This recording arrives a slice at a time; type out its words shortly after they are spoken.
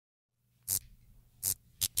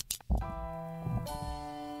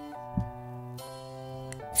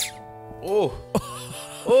Oh.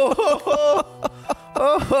 Oh.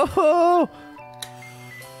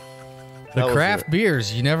 The craft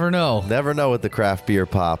beers, you never know. Never know with the craft beer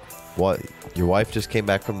pop. What? Your wife just came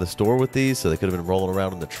back from the store with these, so they could have been rolling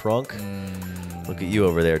around in the trunk. Look at you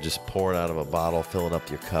over there, just pouring out of a bottle, filling up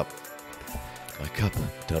your cup. My cup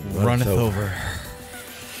done runneth over.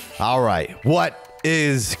 All right, what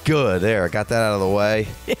is good? There, I got that out of the way.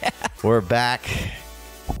 Yeah. We're back.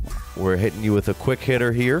 We're hitting you with a quick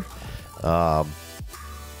hitter here.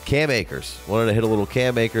 Cam Akers. Wanted to hit a little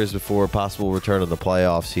Cam Akers before a possible return in the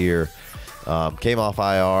playoffs here. Came off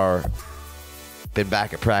IR. Been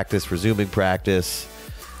back at practice, resuming practice.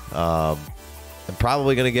 And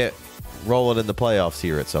probably going to get rolling in the playoffs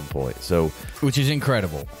here at some point. So, which is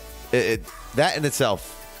incredible. That in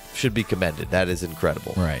itself should be commended. That is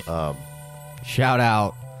incredible. Right. Shout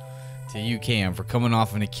out to you, Cam, for coming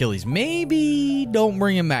off an Achilles. Maybe don't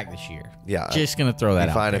bring him back this year. Yeah. Just going to throw that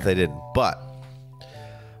out fine there. If they didn't. But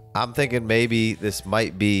I'm thinking maybe this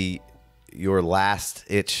might be your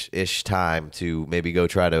last-ish time to maybe go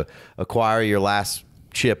try to acquire your last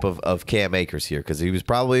chip of Cam Akers here, because he was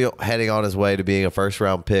probably heading on his way to being a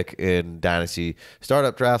first-round pick in Dynasty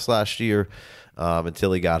startup drafts last year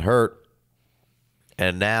until he got hurt.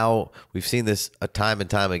 And now we've seen this time and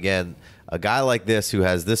time again. A guy like this who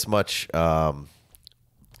has this much love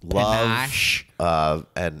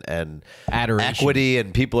and adoration, equity,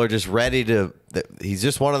 and people are just ready to. He's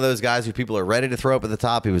just one of those guys who people are ready to throw up at the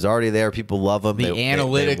top. He was already there. People love him. The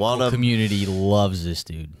analytical community loves this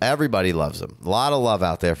dude. Everybody loves him. A lot of love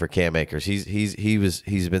out there for Cam Akers.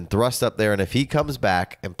 He's been thrust up there, and if he comes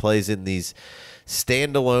back and plays in these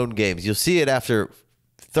standalone games, you'll see it after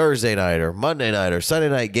Thursday night or Monday night or Sunday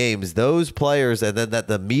night games. Those players, and then that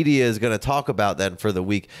the media is going to talk about then for the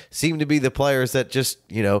week, seem to be the players that just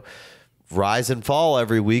rise and fall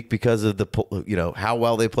every week because of the how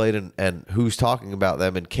well they played and who's talking about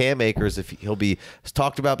them. And Cam Akers, if he'll be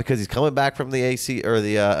talked about because he's coming back from the AC or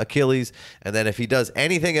the Achilles, and then if he does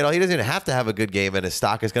anything at all, he doesn't even have to have a good game, and his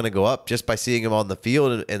stock is going to go up just by seeing him on the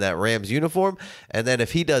field in that Rams uniform. And then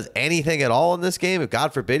if he does anything at all in this game, if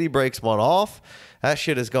God forbid he breaks one off, that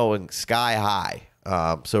shit is going sky high.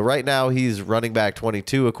 So right now he's running back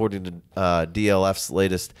 22 according to DLF's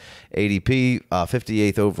latest ADP,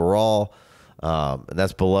 58th overall. And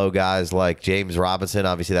that's below guys like James Robinson.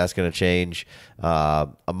 Obviously, that's going to change.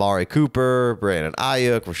 Amari Cooper, Brandon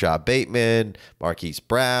Ayuk, Rashad Bateman, Marquise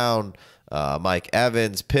Brown, Mike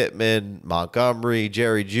Evans, Pittman, Montgomery,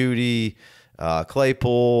 Jerry Jeudy,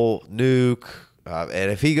 Claypool, Nuke.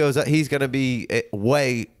 And if he goes up, he's going to be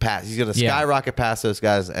way past. He's going to skyrocket past those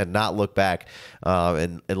guys and not look back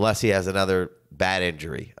unless he has another bad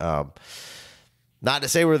injury. Not to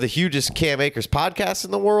say we're the hugest Cam Akers podcast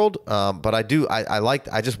in the world, but I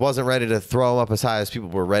just wasn't ready to throw him up as high as people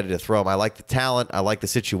were ready to throw him. I like the talent. I like the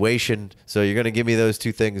situation. So you're going to give me those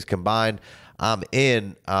two things combined, I'm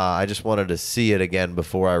in. I just wanted to see it again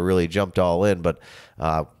before I really jumped all in. But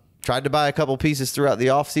tried to buy a couple pieces throughout the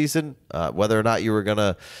offseason, whether or not you were going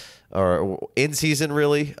to, or in season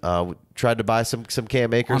really, tried to buy some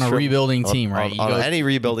Cam Akers. On a rebuilding team, right? On any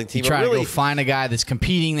rebuilding team. You try to go find a guy that's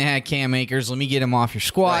competing that had Cam Akers. Let me get him off your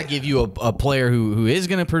squad, give you a player who is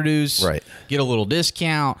going to produce, get a little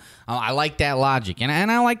discount. I like that logic, and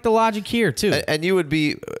I like the logic here too. And you would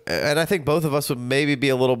be, and I think both of us would maybe be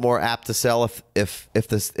a little more apt to sell if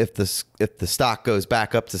the stock goes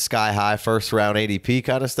back up to sky high first round ADP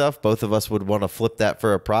kind of stuff. Both of us would want to flip that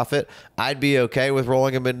for a profit. I'd be okay with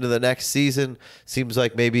rolling him into the next season. Seems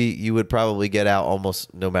like maybe you would probably get out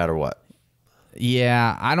almost no matter what.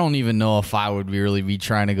 Yeah, I don't even know if I would really be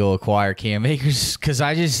trying to go acquire Cam Akers because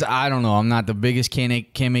I don't know. I'm not the biggest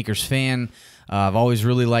Cam Akers fan. I've always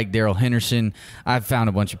really liked Darrell Henderson. I've found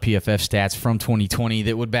a bunch of PFF stats from 2020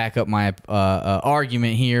 that would back up my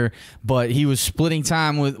argument here, but he was splitting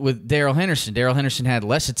time with Darrell Henderson. Darrell Henderson had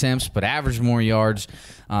less attempts but averaged more yards,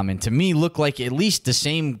 and to me looked like at least the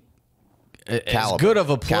same as good of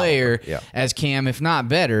a player as Cam, if not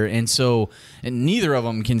better. And so neither of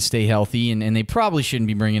them can stay healthy, and they probably shouldn't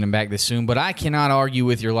be bringing him back this soon. But I cannot argue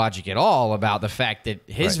with your logic at all about the fact that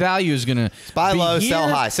his value is going to buy low, sell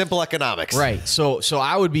high. Simple economics. Right. So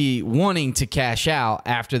I would be wanting to cash out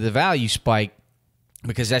after the value spike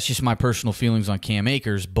because that's just my personal feelings on Cam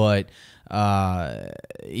Akers. But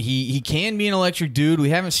he can be an electric dude.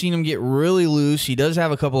 We haven't seen him get really loose. He does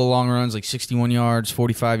have a couple of long runs, like 61 yards,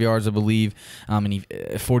 45 yards, I believe, and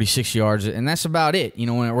 46 yards, and that's about it.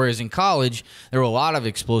 Whereas in college, there were a lot of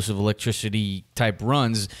explosive electricity type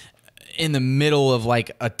runs in the middle of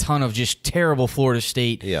like a ton of just terrible Florida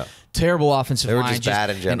State, terrible offensive line. They were just bad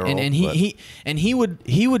in general. And he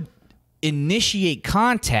would initiate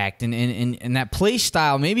contact and that play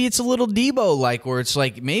style. Maybe it's a little Debo-like, where it's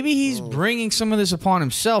like maybe he's bringing some of this upon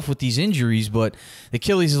himself with these injuries, but the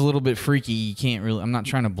Achilles is a little bit freaky. You can't really, I'm not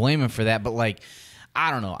trying to blame him for that, but like,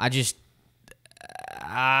 I don't know.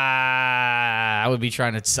 I would be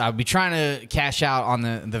trying to cash out on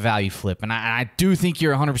the value flip, and I do think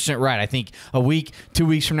you're 100% right. I think a week, 2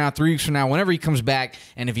 weeks from now, 3 weeks from now, whenever he comes back,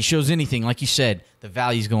 and if he shows anything, like you said, the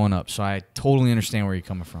value's going up. So I totally understand where you're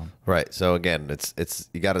coming from. Right. So again, it's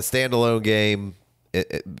you got a standalone game.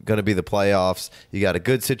 Going to be the playoffs. You got a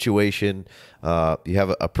good situation. You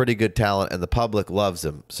have a pretty good talent, and the public loves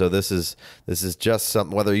him. So this is just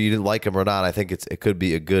something. Whether you didn't like him or not, I think it could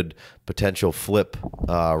be a good potential flip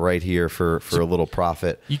right here for a little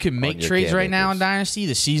profit. You can make trades right now in Dynasty.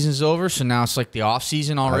 The season's over, so now it's like the off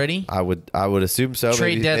season already. I would assume so.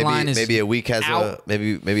 Trade deadline is maybe a week has out.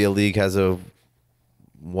 maybe a league has a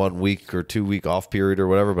 1 week or 2 week off period or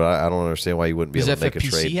whatever, but I don't understand why you wouldn't be able to make a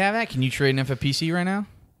trade. Does FFPC have that? Can you trade an FFPC right now?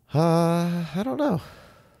 I don't know.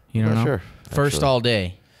 You don't know? Sure. First actually. all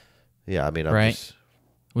day. Yeah, I mean, Right?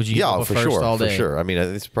 Would you give up a for first sure, all day? for sure. I mean,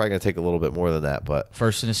 it's probably going to take a little bit more than that, but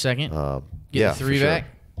First and a second? Get yeah, the three for back?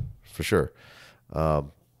 sure. For sure.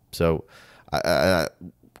 So,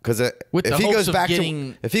 because With the if he hopes goes of back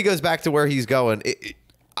getting- if he goes back to where he's going,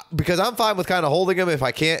 because I'm fine with kind of holding him if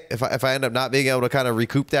I end up not being able to kind of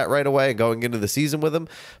recoup that right away and going into the season with him.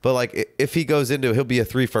 But like if he goes into, he'll be a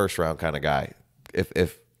 3 first round kind of guy.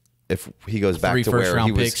 If he goes back 3 to where first-round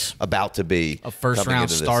he was picks. about to be, A first coming round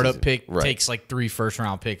into this startup season. pick Right. takes like 3 first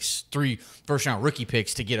round picks, 3 first round rookie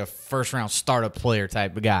picks to get a first round startup player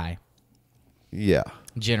type of guy. Yeah.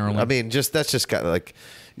 Generally. I mean, that's just kind of like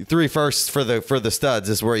 3 firsts for the studs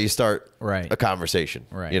is where you start Right. a conversation.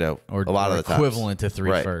 Right. You know, or, a lot or of the times. equivalent to 3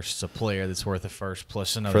 Right. firsts. A player that's worth a first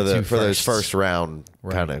plus another for 2 those firsts. first round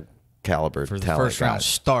kind of caliber For the talent first round guys.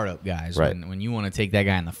 startup guys. Right. When you want to take that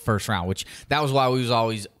guy in the first round, which that was why we was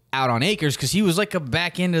always out on Akers, because he was like a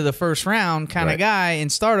back end of the first round kind of Right. guy in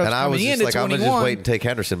startups. And I was coming just into like, I'm going to 21. just wait and take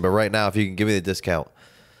Henderson. But right now, if you can give me the discount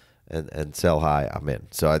and sell high, I'm in.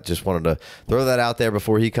 So I just wanted to throw that out there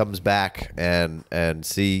before he comes back and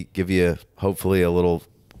give you hopefully a little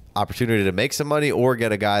opportunity to make some money or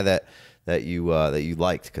get a guy that you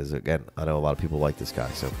liked, because again, I know a lot of people like this guy.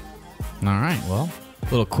 So All right, well, a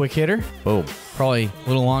little quick hitter. boom. Probably a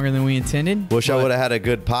little longer than we intended. Wish I but- would have had a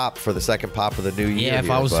good pop for the second pop of the new year. Yeah, if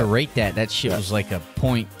here, I was to but- rate that shit was like a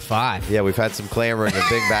 0.5. Yeah, we've had some clamoring to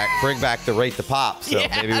bring back the rate the pop. So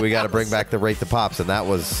Yeah, maybe we got to bring back the rate the pops, and that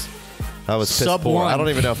was piss Sub poor. 1. I don't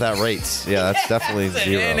even know if that rates. Yeah, that's definitely That's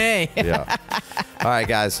an 0. NA. Yeah. All right,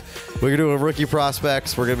 guys, we're doing rookie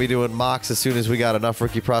prospects. We're gonna be doing mocks as soon as we got enough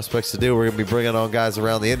rookie prospects to do. We're gonna be bringing on guys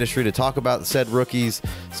around the industry to talk about said rookies.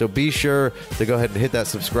 So be sure to go ahead and hit that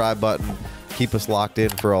subscribe button. Keep us locked in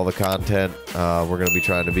for all the content. We're going to be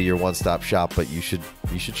trying to be your one-stop shop, but you should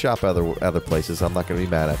shop other places. I'm not going to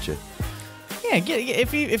be mad at you. Yeah,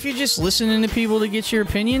 if you're just listening to people to get your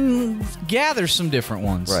opinion, gather some different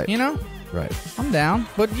ones. Right. You know? Right. I'm down,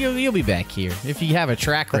 but you'll be back here. If you have a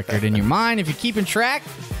track record in your mind, if you're keeping track,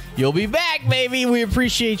 you'll be back, baby. We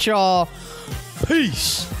appreciate y'all.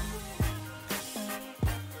 Peace.